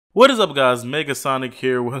What is up, guys? Megasonic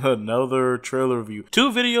here with another trailer review.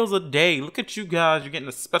 2 videos a day. Look at you guys. You're getting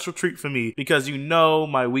a special treat from me because you know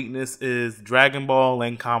my weakness is Dragon Ball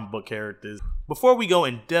and comic book characters. Before we go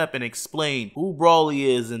in depth and explain who Broly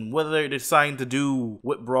is and whether they're deciding to do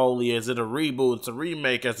what Broly is, it a reboot, it's a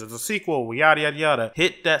remake, it's a sequel, yada yada yada,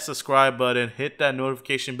 hit that subscribe button, hit that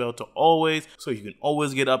notification bell to always, so you can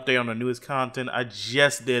always get updated on the newest content. I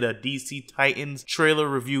just did a DC Titans trailer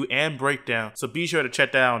review and breakdown, so be sure to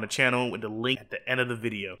check that out on the channel with the link at the end of the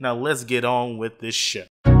video. Now let's get on with this show.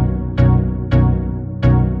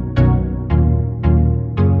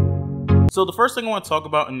 So the first thing I want to talk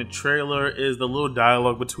about in the trailer is the little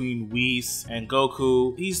dialogue between Whis and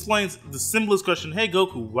Goku. He explains the simplest question, hey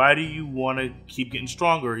Goku, why do you want to keep getting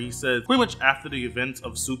stronger? He says pretty much after the events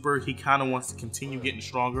of Super, he kind of wants to continue getting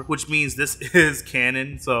stronger, which means this is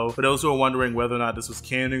canon. So for those who are wondering whether or not this was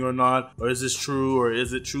canon or not, or is this true, or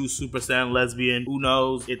is it true Super Saiyan lesbian, who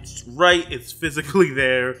knows? It's right, it's physically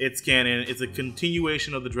there, it's canon, it's a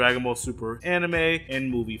continuation of the Dragon Ball Super anime in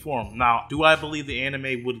movie form. Now, do I believe the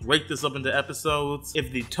anime would break this up into episodes?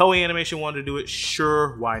 If the Toei Animation wanted to do it,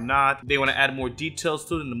 sure, why not? If they want to add more details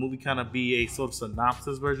to it and the movie kind of be a sort of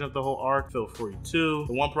synopsis version of the whole arc, feel free to.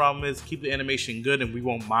 The one problem is keep the animation good and we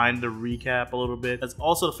won't mind the recap a little bit. That's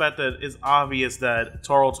also the fact that it's obvious that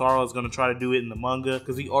Taro is going to try to do it in the manga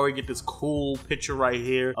because we already get this cool picture right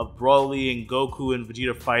here of Broly and Goku and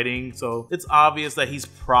Vegeta fighting, so it's obvious that he's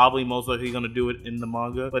probably most likely going to do it in the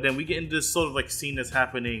manga. But then we get into this sort of like scene that's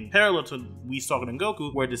happening parallel to Whis talking to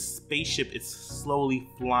Goku, where the spaceship is slowly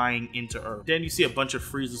flying into Earth. Then you see a bunch of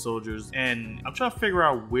Frieza soldiers, and I'm trying to figure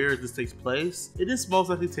out where this takes place. It is most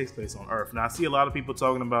likely takes place on Earth. Now I see a lot of people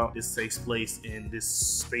talking about this takes place in this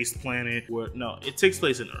space planet, where no, it takes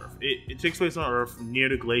place in Earth. It takes place on Earth near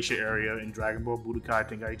the glacier area in Dragon Ball Budokai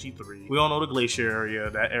Tenkaichi 3. We all know the glacier area,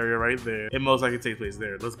 that area right there. It most likely takes place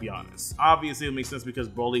there, let's be honest. Obviously it makes sense because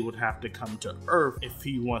Broly would have to come to Earth if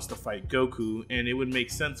he wants to fight Goku, and it would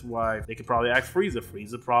make sense why they could probably ask Frieza.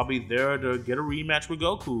 Frieza probably there to get a rematch with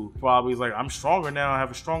Goku. Probably is like, I'm stronger now, I have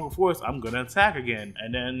a stronger force, I'm gonna attack again.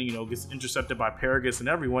 And then, you know, gets intercepted by Paragus and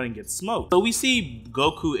everyone and gets smoked. So we see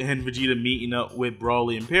Goku and Vegeta meeting up with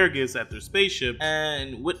Broly and Paragus at their spaceship,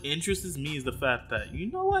 and what interests me is the fact that,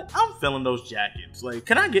 you know what, I'm feeling those jackets. Like,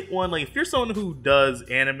 can I get one? Like, if you're someone who does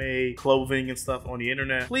anime clothing and stuff on the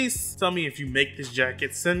internet, please tell me if you make this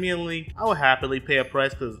jacket, send me a link. I would happily pay a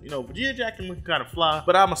price because, you know, Vegeta jacket looking kind of fly,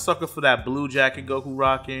 but I'm a sucker for that blue jacket Goku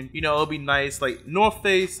rocking. You know, it'll be nice, like North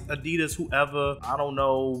Face, Adidas, whoever, I don't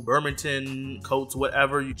know, Burlington coats,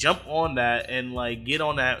 whatever, you jump on that and like get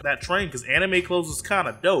on that train, because anime clothes is kind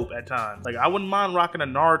of dope at times. Like, I wouldn't mind rocking a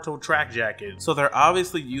Naruto track jacket. So they're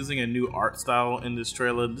obviously using a new art style in this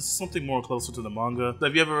trailer. This is something more closer to the manga. So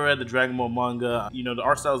if you ever read the Dragon Ball manga, you know, the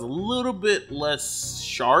art style is a little bit less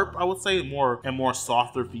sharp, I would say, more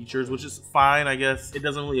softer features, which is fine, I guess. It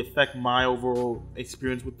doesn't really affect my overall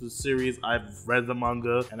experience with the series. I've read the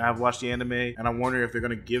manga and I've watched the anime, and I'm wondering if they're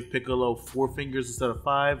gonna give Piccolo 4 fingers instead of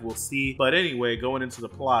 5. We'll see. But anyway, going into the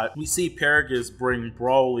plot, we see Paragus bring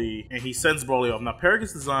Broly, and he sends Broly off. Now,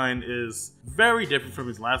 Paragus' design is very different from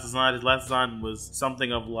his last design. His last design was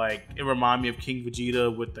something of like, it reminded me of King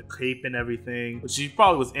Vegeta with the cape and everything, which he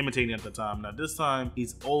probably was imitating at the time. Now this time,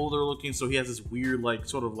 he's older looking, so he has this weird like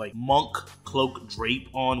sort of like monk cloak drape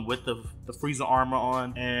on with the Frieza armor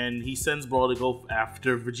on, and he sends Broly to go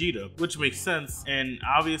after Vegeta, which makes sense. And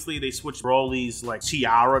obviously they switched Broly's like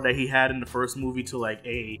tiara that he had in the first movie to like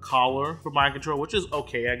a collar for mind control, which is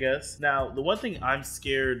okay, I guess. Now, the one thing I'm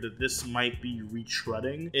scared that this might be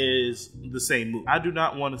retreading is the same move. I do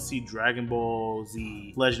not want to see Dragon Ball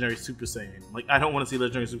Z Legendary Super Saiyan. Like, I don't want to see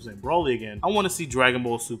Legendary Super Saiyan Broly again. I want to see Dragon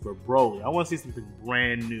Ball Super Broly. I want to see something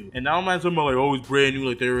brand new. And now I'm not talking about like, oh, it's brand new,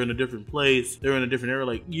 like they were in a different place, they're in a different era,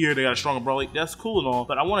 like, yeah, they got a stronger Broly. That's cool and all,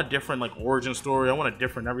 but I want a different like origin story. I want a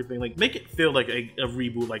different everything. Like, make it feel like a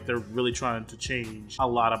reboot, like they're really trying to change a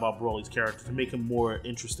lot about Broly's character to make him more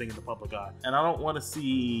interesting in the public eye. And I don't want to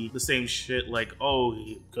see the same shit like, oh,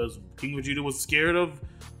 because King Vegeta was scared of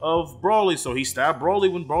Broly, so he stabbed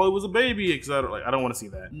Broly when Broly was a baby, etc. Like, I don't want to see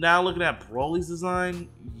that. Now looking at Broly's design,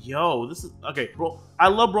 yo, this is okay, bro. I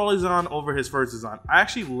love Broly's design over his first design. I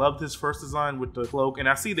actually loved his first design with the cloak, and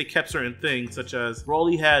I see they kept certain things, such as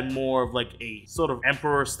Broly had more of like a sort of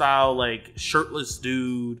emperor style, like shirtless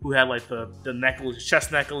dude who had like the necklace,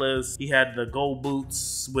 chest necklace. He had the gold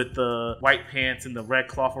boots with the white pants and the red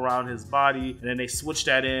cloth around his body, and then they switched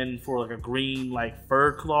that in for like a green like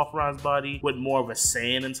fur cloth around his body with more of a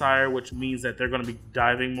Saiyan attire, which means that they're going to be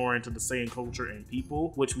diving more into the Saiyan culture and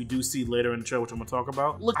people, which we do see later in the show, which I'm going to talk about.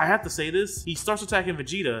 while. Look, I have to say this, he starts attacking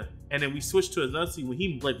Vegeta, and then we switch to another scene when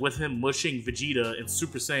he, like, with him mushing Vegeta in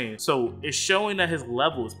Super Saiyan. So it's showing that his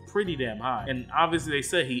level is pretty damn high. And obviously they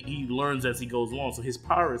said he learns as he goes along, so his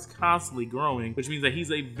power is constantly growing, which means that he's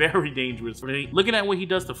a very dangerous. Looking at what he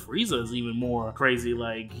does to Frieza is even more crazy.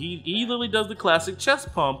 Like, he literally does the classic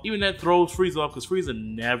chest pump, even that throws Frieza off, because Frieza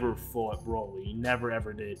never fought Broly. He never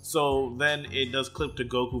ever did. So then it does clip to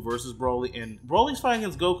Goku versus Broly, and Broly's fighting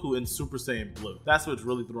against Goku in Super Saiyan Blue. That's what's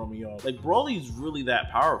really throwing me off. Like, Broly's really that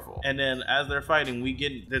powerful. And then as they're fighting, we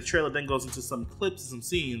get the trailer then goes into some clips, some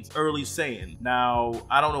scenes, early Saiyan. Now,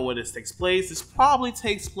 I don't know when this takes place. This probably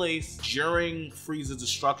takes place during Frieza's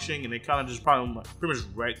destruction, and they kind of just probably pretty much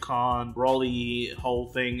retcon Broly whole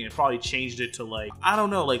thing and probably changed it to, like, I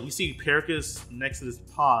don't know, like we see Pericus next to this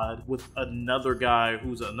pod with another guy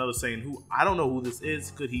who's another Saiyan who I don't know who this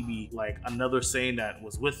is. Could he be like another Saiyan that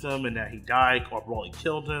was with them and that he died, or Broly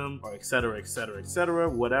killed him, or etc, etc, etc,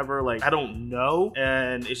 whatever. Like, I don't know,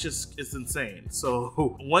 and it's insane. So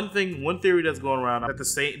one theory that's going around that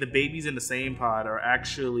the babies in the Saiyan pod are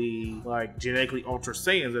actually like genetically Ultra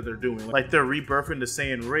Saiyans that they're doing. Like, they're rebirthing the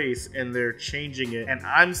Saiyan race and they're changing it. And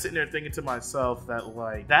I'm sitting there thinking to myself that,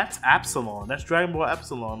 like, that's Epsilon. That's Dragon Ball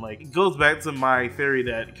Epsilon. Like, it goes back to my theory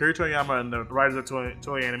that Kiri Toriyama and the writers of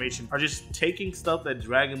Toei Animation are just taking stuff that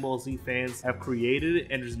Dragon Ball Z fans have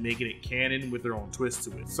created and just making it canon with their own twist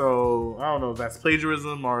to it. So I don't know if that's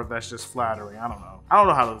plagiarism or if that's just flattery. I don't know. I don't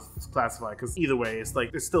know how to classify, because either way, it's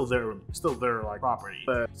like it's still their like property.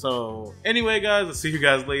 But so anyway, guys, I'll see you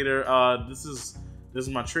guys later. This is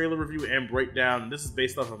my trailer review and breakdown. This is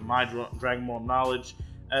based off of my Dragon Ball knowledge,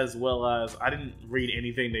 as well as I didn't read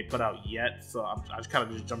anything they put out yet, so I just kind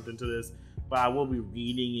of just jumped into this. But I will be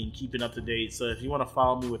reading and keeping up to date. So if you want to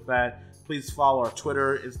follow me with that, please follow our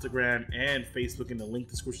Twitter, Instagram, and Facebook in the link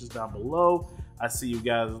descriptions down below. I see you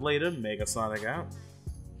guys later. Megasonic out.